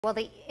Well,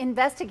 the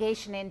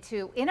investigation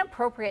into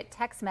inappropriate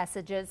text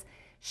messages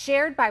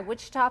shared by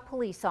Wichita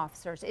police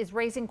officers is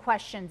raising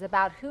questions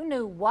about who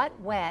knew what,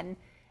 when,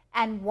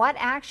 and what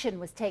action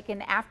was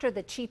taken after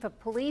the chief of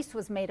police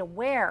was made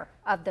aware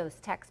of those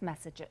text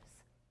messages.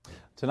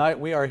 Tonight,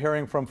 we are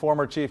hearing from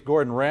former Chief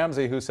Gordon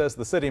Ramsey, who says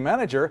the city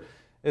manager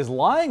is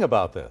lying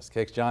about this.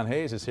 Kake's John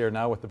Hayes is here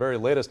now with the very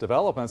latest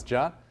developments.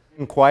 John?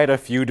 Quite a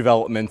few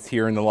developments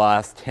here in the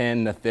last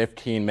 10 to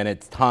 15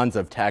 minutes. Tons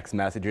of text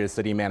messages.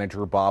 City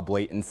Manager Bob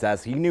Layton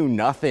says he knew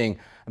nothing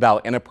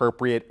about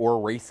inappropriate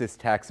or racist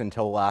texts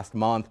until last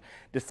month,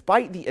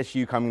 despite the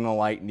issue coming to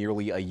light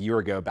nearly a year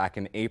ago back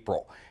in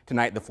April.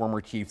 Tonight, the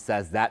former chief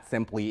says that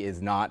simply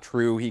is not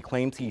true. He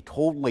claims he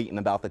told Layton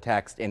about the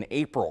text in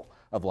April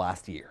of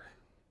last year.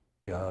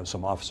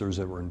 Some officers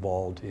that were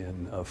involved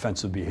in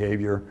offensive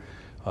behavior.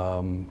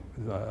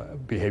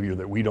 Behavior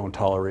that we don't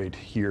tolerate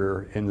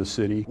here in the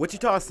city.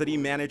 Wichita City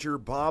Manager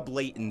Bob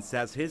Layton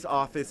says his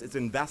office is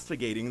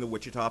investigating the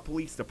Wichita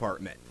Police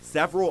Department.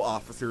 Several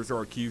officers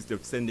are accused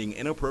of sending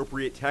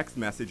inappropriate text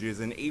messages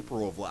in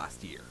April of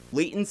last year.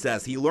 Layton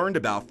says he learned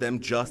about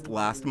them just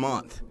last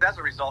month. As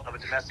a result of a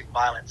domestic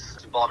violence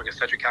involving a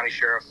Sedgwick County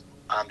sheriff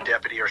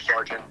deputy or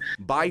sergeant.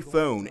 By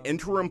phone,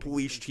 Interim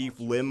Police Chief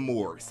Lim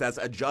Moore says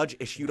a judge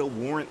issued a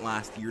warrant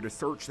last year to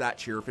search that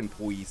sheriff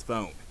employee's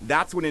phone.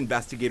 That's when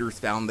investigators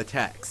found the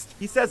text.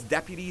 He says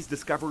deputies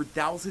discovered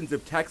thousands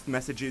of text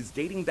messages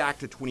dating back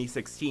to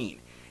 2016,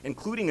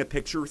 including a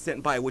picture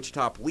sent by a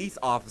Wichita police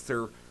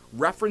officer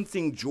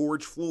referencing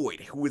George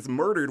Floyd, who was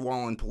murdered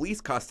while in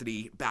police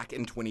custody back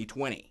in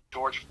 2020.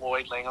 George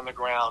Floyd laying on the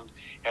ground,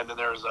 and then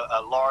there's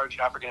a large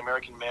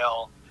African-American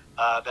male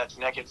that's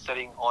naked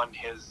sitting on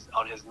his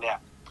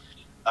neck,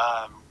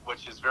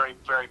 which is very,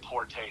 very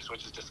poor taste,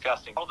 which is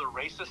disgusting. All the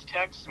racist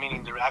texts,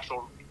 meaning the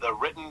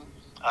written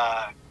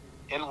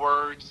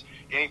N-words,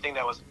 anything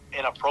that was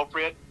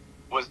inappropriate,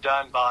 was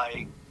done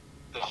by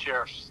the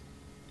sheriff's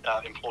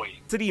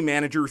employee. City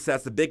manager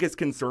says the biggest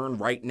concern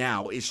right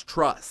now is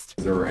trust.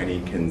 Is there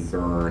any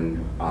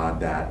concern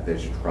that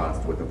this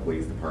trust with the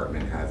police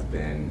department has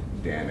been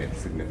damaged,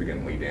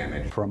 significantly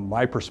damaged? From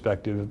my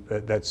perspective,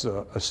 that's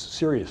a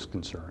serious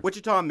concern.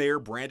 Wichita Mayor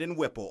Brandon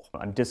Whipple.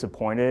 I'm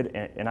disappointed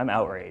and I'm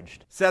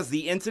outraged. Says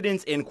the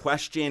incidents in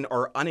question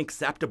are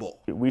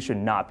unacceptable. We should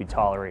not be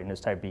tolerating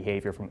this type of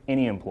behavior from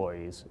any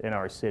employees in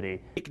our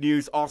city. Kake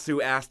News also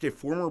asked if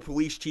former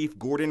police chief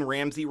Gordon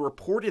Ramsey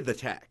reported the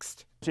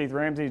text. Chief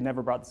Ramsey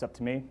never brought this up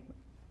to me.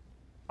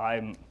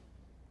 I'm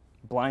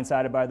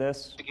blindsided by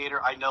this.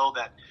 I know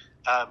that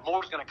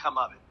more is going to come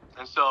of it,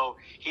 and so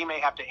he may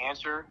have to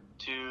answer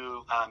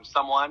to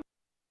someone.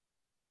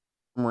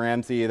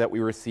 Ramsey that we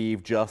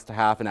received just a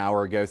half an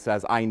hour ago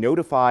says, I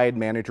notified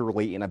Manager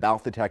Layton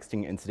about the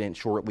texting incident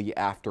shortly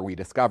after we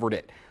discovered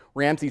it.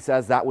 Ramsey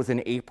says that was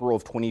in April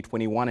of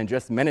 2021, and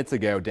just minutes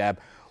ago, Deb,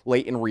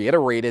 Layton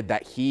reiterated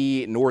that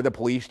he nor the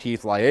police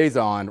chief's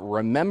liaison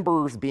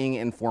remembers being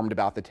informed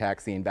about the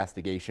text. The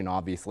investigation,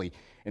 obviously,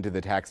 into the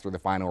text or the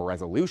final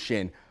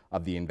resolution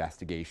of the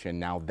investigation.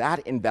 Now, that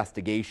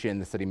investigation,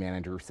 the city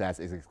manager says,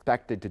 is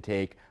expected to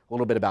take a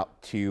little bit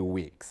about 2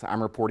 weeks.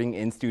 I'm reporting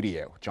in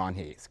studio, John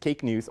Hayes,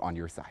 Kake News on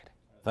your side.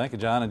 Thank you,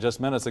 John. And just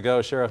minutes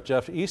ago, Sheriff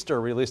Jeff Easter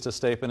released a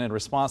statement in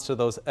response to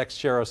those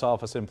ex-sheriff's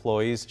office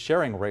employees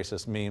sharing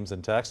racist memes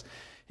and texts.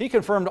 He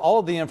confirmed all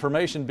of the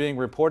information being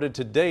reported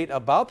to date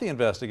about the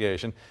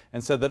investigation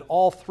and said that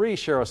all 3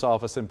 sheriff's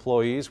office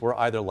employees were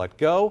either let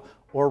go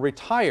or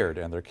retired,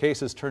 and their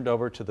cases turned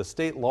over to the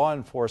State Law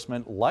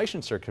Enforcement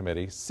Licensure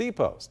Committee,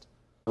 CPOST.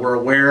 We're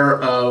aware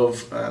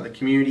of the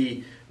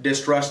community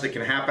distrust that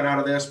can happen out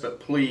of this, but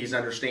please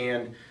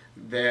understand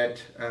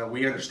that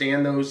we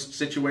understand those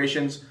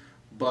situations,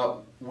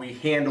 but we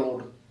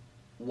handled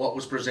what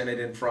was presented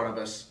in front of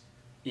us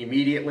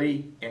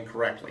immediately and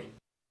correctly.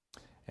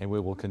 And we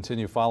will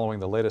continue following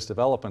the latest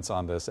developments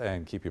on this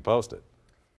and keep you posted.